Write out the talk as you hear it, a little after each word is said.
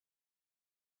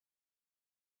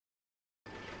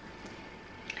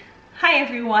Hi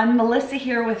everyone, Melissa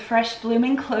here with Fresh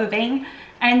Blooming Clothing,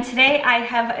 and today I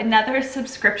have another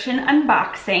subscription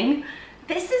unboxing.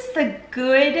 This is the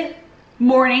Good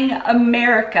Morning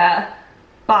America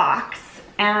box,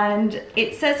 and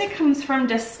it says it comes from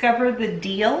Discover the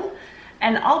Deal,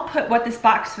 and I'll put what this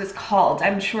box was called.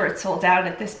 I'm sure it's sold out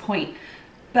at this point,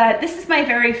 but this is my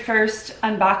very first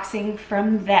unboxing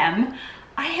from them.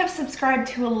 I have subscribed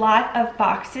to a lot of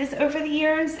boxes over the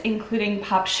years, including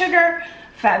Pop Sugar,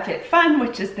 FabFitFun,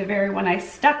 which is the very one I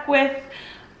stuck with,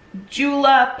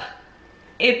 Julep,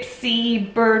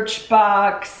 Ipsy,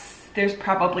 Birchbox, there's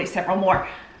probably several more.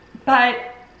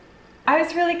 But I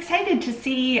was really excited to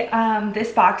see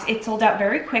this box. It sold out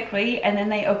very quickly, and then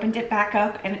they opened it back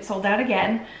up and it sold out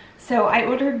again. So I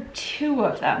ordered 2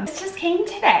 of them. This just came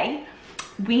today.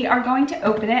 We are going to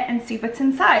open it and see what's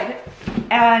inside.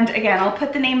 And again, I'll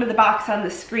put the name of the box on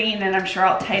the screen, and I'm sure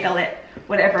I'll title it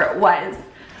whatever it was.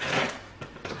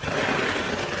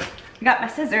 I got my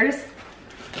scissors.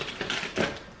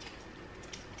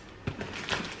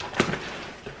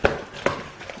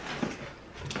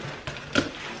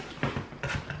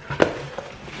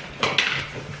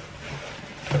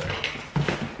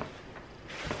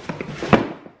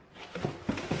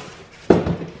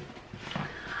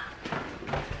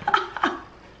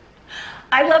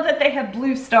 I love that they have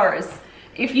blue stars.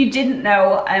 If you didn't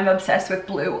know, I'm obsessed with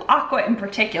blue, aqua in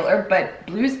particular, but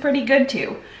blue's pretty good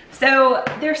too. So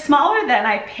they're smaller than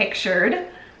I pictured,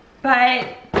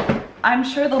 but I'm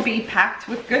sure they'll be packed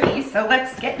with goodies. So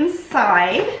let's get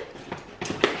inside.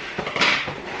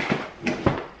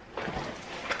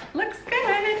 Looks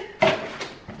good.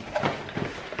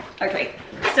 Okay,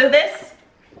 so this,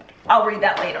 I'll read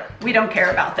that later. We don't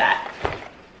care about that.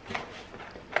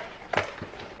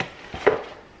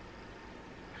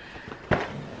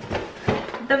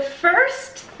 The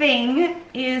first thing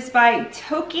is by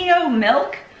Tokyo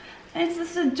Milk, and it's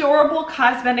this adorable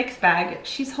cosmetics bag.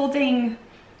 She's holding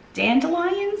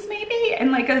dandelions maybe,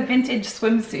 and like a vintage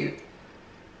swimsuit.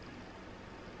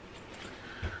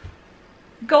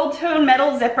 Gold tone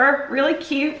metal zipper, really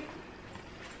cute.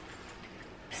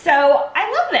 So I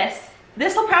love this.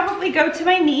 This will probably go to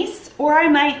my niece, or I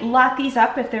might lot these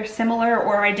up if they're similar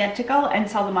or identical and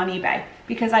sell them on eBay,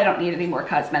 because I don't need any more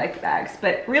cosmetic bags,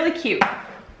 but really cute.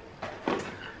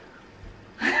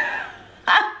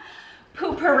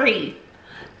 Poopery.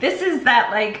 This is that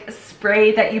like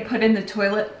spray that you put in the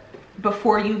toilet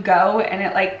before you go, and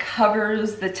it like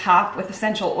covers the top with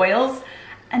essential oils.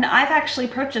 And I've actually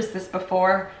purchased this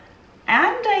before,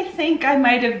 and I think I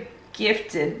might have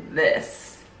gifted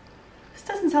this. This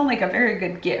doesn't sound like a very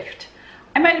good gift.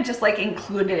 I might have just like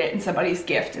included it in somebody's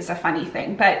gift as a funny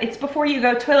thing, but it's before you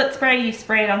go toilet spray, you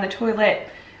spray it on the toilet.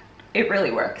 It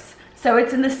really works. So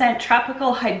it's in the scent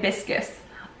Tropical Hibiscus.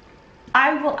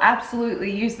 I will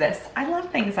absolutely use this. I love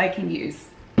things I can use.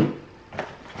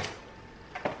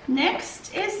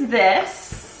 Next is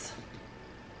this.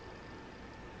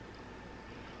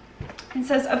 It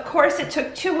says, of course, it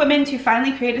took 2 women to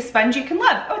finally create a sponge you can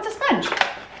love. Oh, it's a sponge.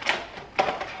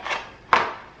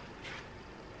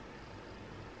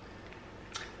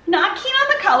 Not keen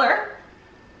on the color.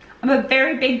 I'm a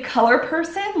very big color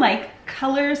person, like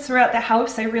colors throughout the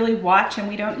house I really watch, and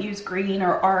we don't use green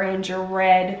or orange or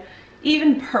red.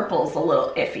 Even purple's a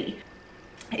little iffy.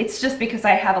 It's just because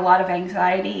I have a lot of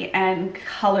anxiety and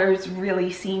colors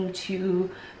really seem to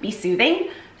be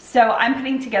soothing. So I'm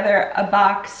putting together a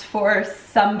box for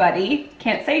somebody,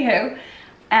 can't say who,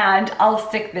 and I'll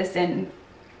stick this in.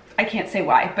 I can't say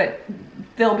why, but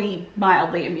they'll be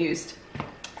mildly amused.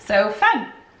 So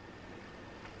fun.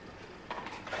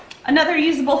 Another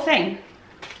usable thing.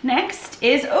 Next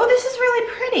is, oh, this is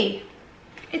really pretty.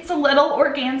 It's a little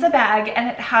organza bag, and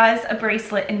it has a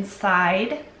bracelet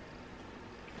inside.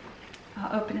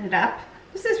 I'll open it up.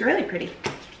 This is really pretty.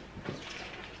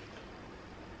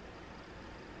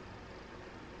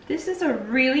 This is a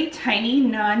really tiny,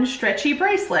 non-stretchy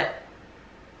bracelet.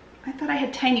 I thought I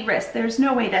had tiny wrists. There's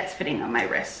no way that's fitting on my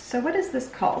wrist. So what is this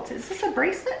called? Is this a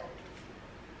bracelet?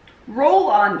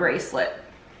 Roll-on bracelet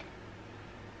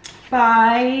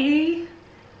by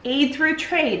Aid Through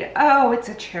Trade. Oh, it's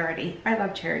a charity. I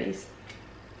love charities.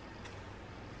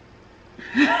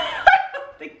 I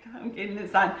don't think I'm getting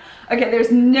this on. Okay,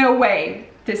 there's no way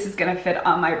this is gonna fit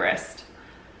on my wrist.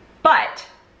 But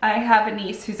I have a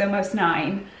niece who's almost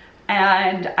 9,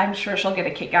 and I'm sure she'll get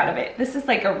a kick out of it. This is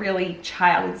like a really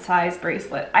child-sized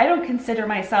bracelet. I don't consider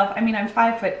myself, I mean, I'm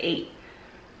 5'8".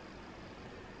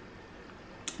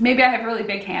 Maybe I have really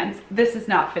big hands. This is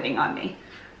not fitting on me,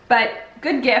 but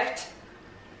good gift.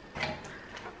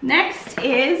 Next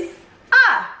is,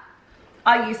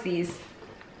 I'll use these.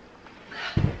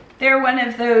 They're one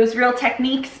of those Real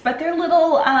Techniques, but they're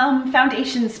little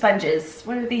foundation sponges.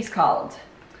 What are these called?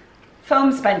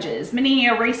 Foam sponges, mini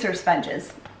eraser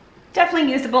sponges.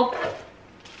 Definitely usable.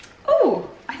 Oh,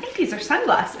 I think these are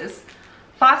sunglasses.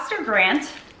 Foster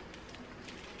Grant.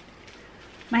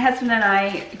 My husband and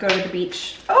I go to the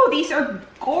beach. Oh, these are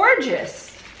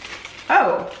gorgeous.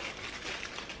 Oh,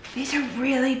 these are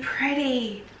really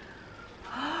pretty.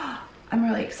 I'm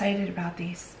really excited about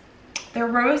these. They're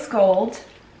rose gold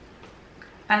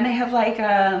and they have like,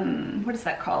 what is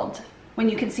that called? When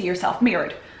you can see yourself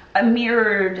mirrored. A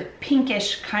mirrored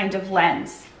pinkish kind of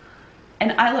lens.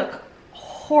 And I look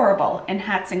horrible in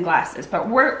hats and glasses, but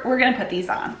we're gonna put these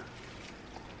on.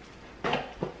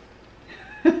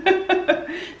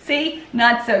 See,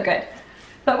 not so good.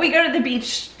 But we go to the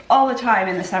beach all the time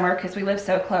in the summer because we live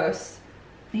so close.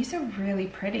 These are really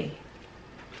pretty.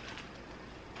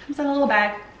 Comes in a little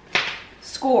bag.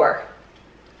 Score.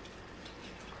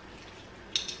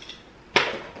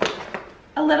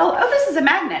 A little, oh, this is a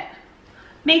magnet.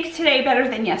 Make today better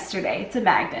than yesterday. It's a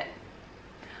magnet.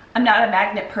 I'm not a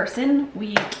magnet person.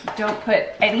 We don't put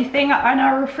anything on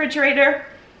our refrigerator.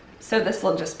 So this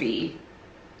will just be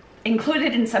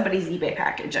included in somebody's eBay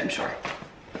package, I'm sure.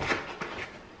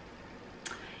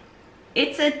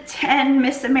 It's a 10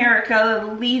 Miss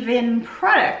America leave-in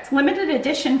product, limited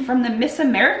edition from the Miss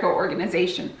America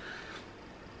organization.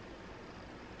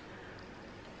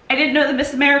 I didn't know the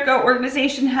Miss America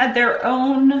organization had their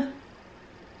own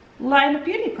line of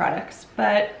beauty products,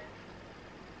 but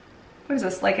what is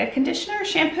this, like a conditioner,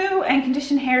 shampoo, and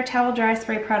condition hair towel dry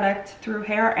spray product through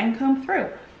hair and comb through.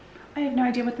 I have no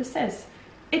idea what this is.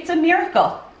 It's a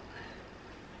miracle.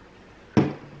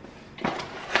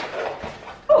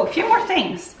 Oh, a few more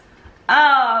things.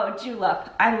 Oh,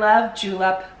 julep. I love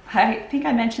julep. I think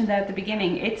I mentioned that at the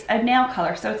beginning. It's a nail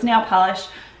color, so it's nail polish.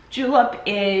 Julep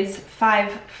is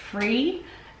 5 free,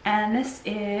 and this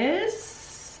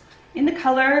is in the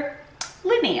color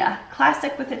Linea,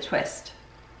 classic with a twist.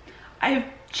 I've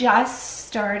just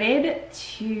started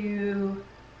to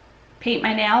paint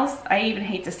my nails. I even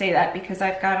hate to say that because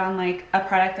I've got on like a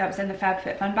product that was in the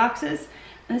FabFitFun boxes.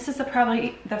 And this is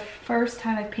probably the first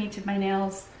time I've painted my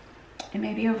nails in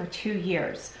maybe over 2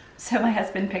 years. So my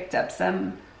husband picked up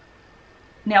some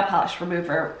nail polish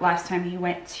remover last time he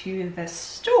went to the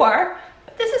store.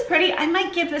 But this is pretty. I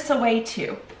might give this away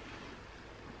too.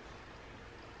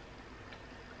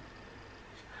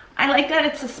 I like that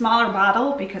it's a smaller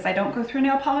bottle because I don't go through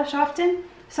nail polish often.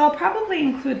 So I'll probably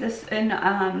include this in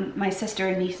my sister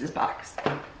and niece's box.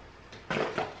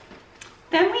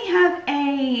 Then we have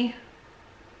a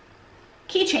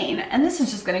keychain, and this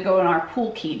is just gonna go in our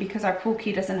pool key because our pool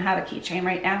key doesn't have a keychain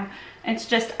right now. It's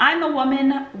just, I'm a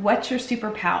woman, what's your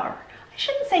superpower? I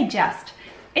shouldn't say just.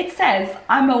 It says,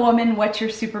 I'm a woman, what's your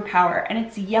superpower? And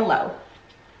it's yellow.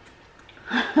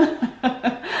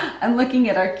 I'm looking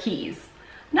at our keys.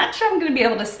 Not sure I'm gonna be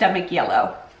able to stomach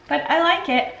yellow, but I like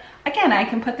it. Again, I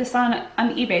can put this on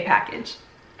an eBay package.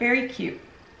 Very cute.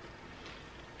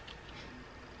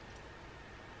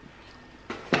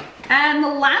 And the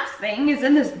last thing is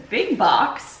in this big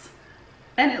box,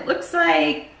 and it looks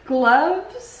like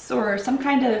gloves or some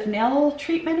kind of nail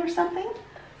treatment or something.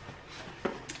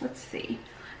 Let's see.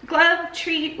 Glove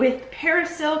treat with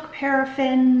Parasilk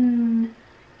paraffin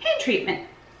hand treatment.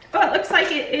 Oh, it looks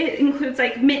like it includes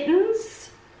like mittens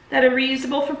that are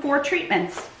reusable for 4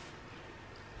 treatments.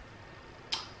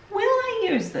 Will I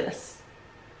use this?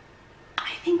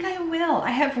 I think I will.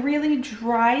 I have really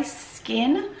dry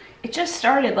skin. It just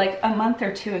started like a month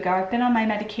or 2 ago. I've been on my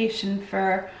medication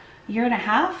for a year and a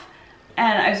half,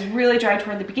 and I was really dry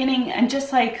toward the beginning, and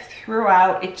just like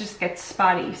throughout it just gets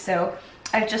spotty. So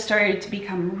I've just started to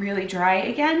become really dry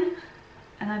again,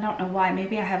 and I don't know why.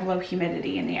 Maybe I have low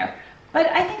humidity in the air, but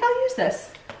I think I'll use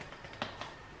this.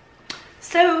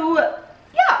 So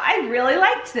yeah, I really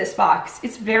liked this box.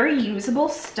 It's very usable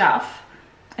stuff.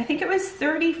 I think it was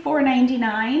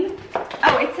 $34.99.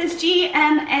 Oh, it says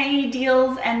GMA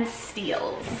Deals and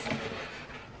Steals.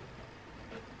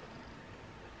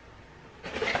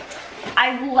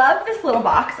 I love this little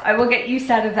box. I will get use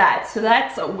out of that. So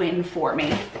that's a win for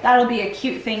me. That'll be a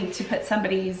cute thing to put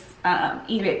somebody's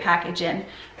eBay package in.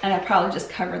 And I'll probably just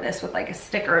cover this with like a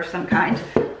sticker of some kind.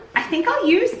 I think I'll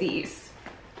use these.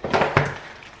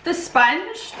 The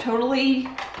sponge, totally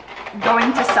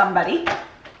going to somebody.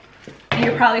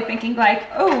 You're probably thinking like,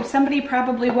 oh, somebody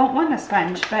probably won't want a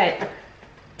sponge, but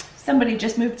somebody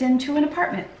just moved into an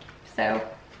apartment. So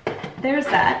there's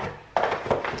that.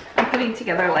 I'm putting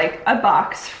together like a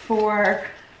box for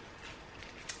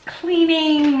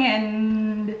cleaning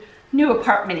and new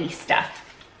apartment-y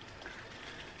stuff.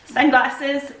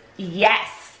 Sunglasses,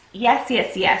 yes. Yes,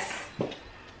 yes, yes.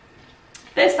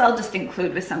 This I'll just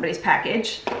include with somebody's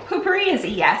package. Poopery is a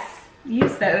yes.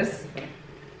 Use those.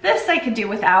 This I could do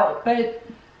without, but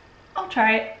I'll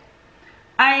try it.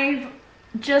 I've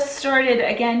just started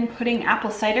again putting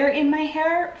apple cider in my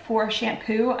hair for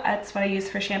shampoo. That's what I use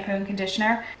for shampoo and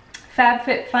conditioner.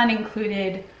 FabFitFun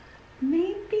included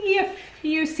maybe a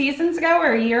few seasons ago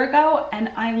or a year ago, and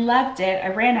I loved it. I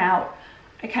ran out.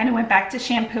 I kind of went back to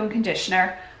shampoo and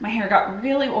conditioner. My hair got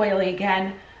really oily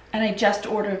again, and I just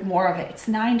ordered more of it. It's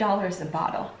 $9 a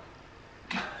bottle.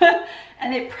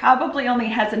 And it probably only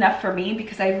has enough for me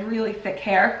because I have really thick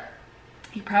hair.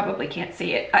 You probably can't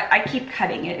see it. I keep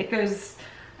cutting it. It goes,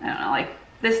 I don't know, like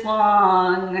this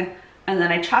long, and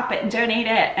then I chop it and donate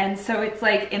it. And so it's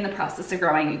like in the process of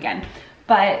growing again.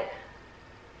 But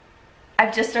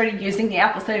I've just started using the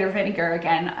apple cider vinegar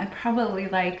again. I'm probably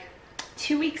like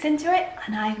 2 weeks into it,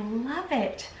 and I love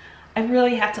it. I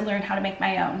really have to learn how to make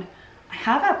my own. I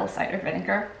have apple cider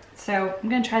vinegar, so I'm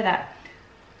gonna try that.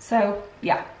 So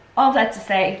yeah, all that to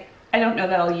say, I don't know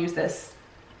that I'll use this.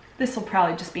 This will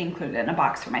probably just be included in a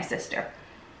box for my sister.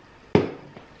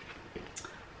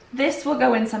 This will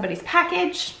go in somebody's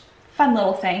package. Fun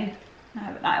little thing. I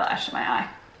have an eyelash in my eye.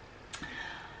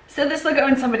 So this will go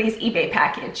in somebody's eBay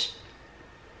package.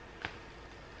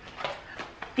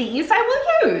 These I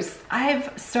will use.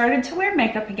 I've started to wear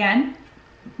makeup again,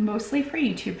 mostly for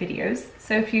YouTube videos.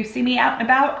 So if you see me out and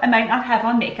about, I might not have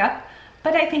on makeup,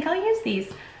 but I think I'll use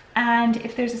these. And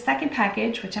if there's a second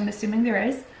package, which I'm assuming there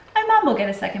is, my mom will get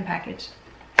a second package.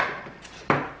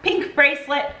 Pink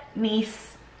bracelet,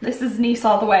 niece. This is niece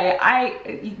all the way.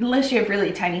 Unless you have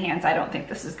really tiny hands, I don't think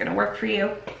this is gonna work for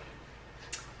you.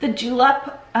 The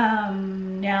Julep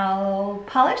nail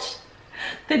polish.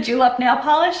 The Julep nail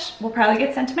polish will probably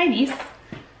get sent to my niece,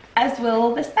 as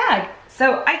will this bag.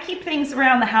 So I keep things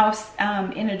around the house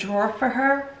in a drawer for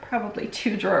her, probably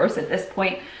 2 drawers at this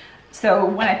point. So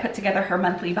when I put together her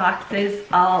monthly boxes,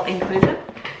 I'll include them.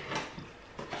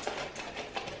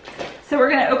 So we're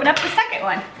gonna open up the second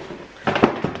one.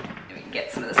 Let me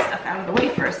get some of this stuff out of the way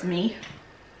first, me.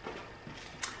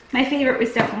 My favorite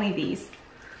was definitely these.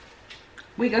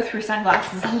 We go through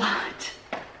sunglasses a lot,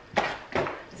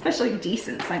 especially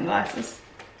decent sunglasses.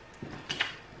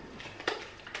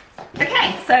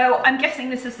 Okay, so I'm guessing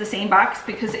this is the same box,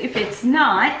 because if it's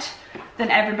not,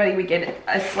 then everybody would get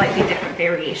a slightly different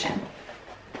variation.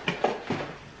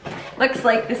 Looks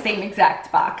like the same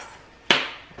exact box.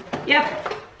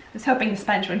 Yep. I was hoping the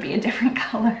sponge would be a different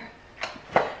color.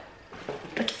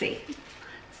 Let's see.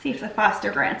 Let's see if the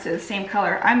Foster Grants are the same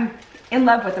color. I'm in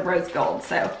love with the rose gold,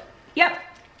 so yep.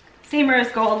 Same rose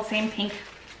gold, same pink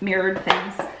mirrored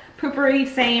things. Poopery,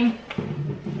 same.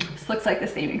 This looks like the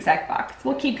same exact box.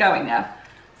 We'll keep going though.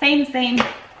 Same, same,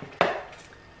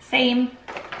 same.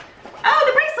 Oh,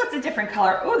 the bracelet's a different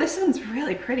color. Oh, this one's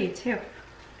really pretty too.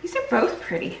 These are both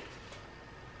pretty.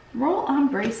 Roll-on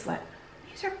bracelet.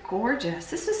 These are gorgeous.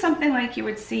 This is something like you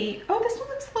would see. Oh, this one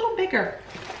looks a little bigger.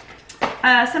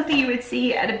 Something you would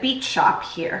see at a beach shop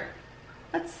here.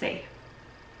 Let's see.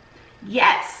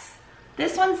 Yes,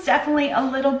 this one's definitely a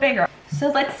little bigger. So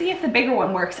let's see if the bigger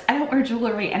one works. I don't wear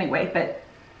jewelry anyway, but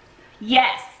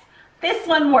yes, this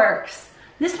one works.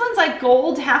 This one's like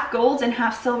gold and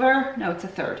half silver. No, it's a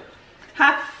third.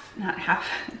 Not half.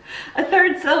 A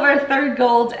third silver, a third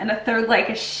gold, and a third like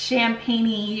a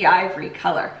champagne-y ivory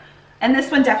color. And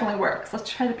this one definitely works. Let's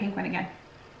try the pink one again.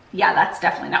 Yeah, that's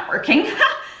definitely not working.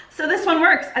 So this one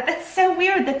works. That's so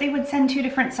weird that they would send 2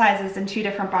 different sizes in 2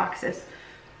 different boxes,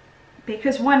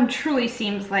 because one truly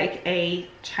seems like a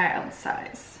child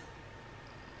size.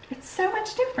 It's so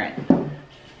much different.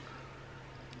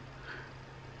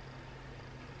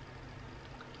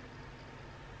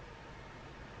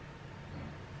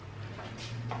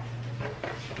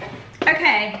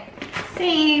 Okay,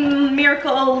 same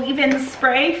Miracle Leave-In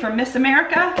Spray from Miss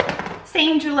America.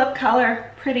 Same julep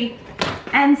color, pretty.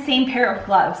 And same pair of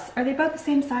gloves. Are they both the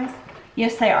same size?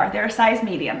 Yes, they are. They're a size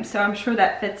medium, so I'm sure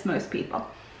that fits most people.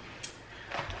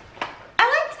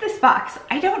 I liked this box.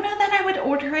 I don't know that I would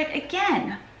order it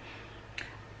again.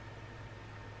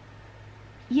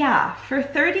 Yeah, for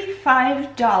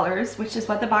 $35, which is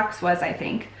what the box was, I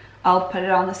think. I'll put it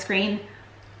on the screen.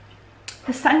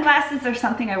 The sunglasses are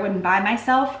something I wouldn't buy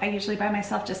myself. I usually buy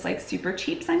myself just like super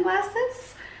cheap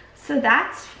sunglasses. So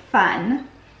that's fun.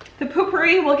 The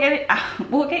poopery,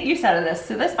 we'll get use out of this.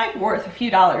 So this might be worth a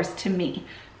few dollars to me,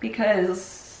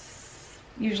 because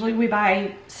usually we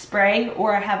buy spray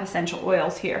or I have essential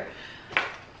oils here.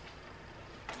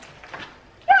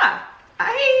 Yeah,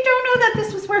 I don't know that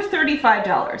this was worth $35,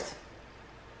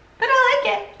 but I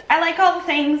like it. I like all the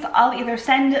things. I'll either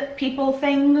send people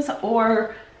things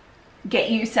or get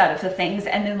use out of the things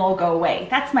and then they'll go away.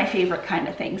 That's my favorite kind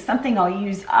of thing, something I'll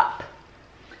use up.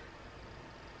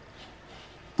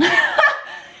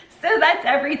 So that's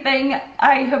everything.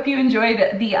 I hope you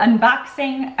enjoyed the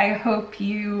unboxing. I hope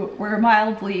you were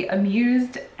mildly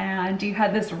amused and you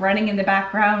had this running in the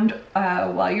background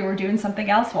while you were doing something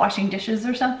else, washing dishes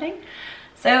or something.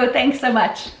 So thanks so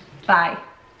much. Bye.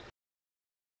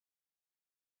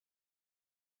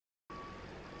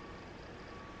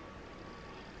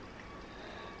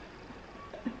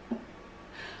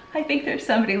 I think there's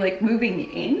somebody like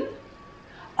moving in.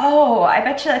 Oh, I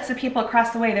bet you that's the people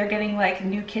across the way. They're getting like a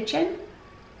new kitchen.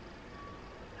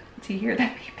 Do you hear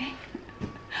that beeping?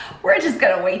 We're just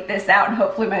gonna wait this out and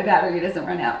hopefully my battery doesn't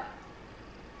run out.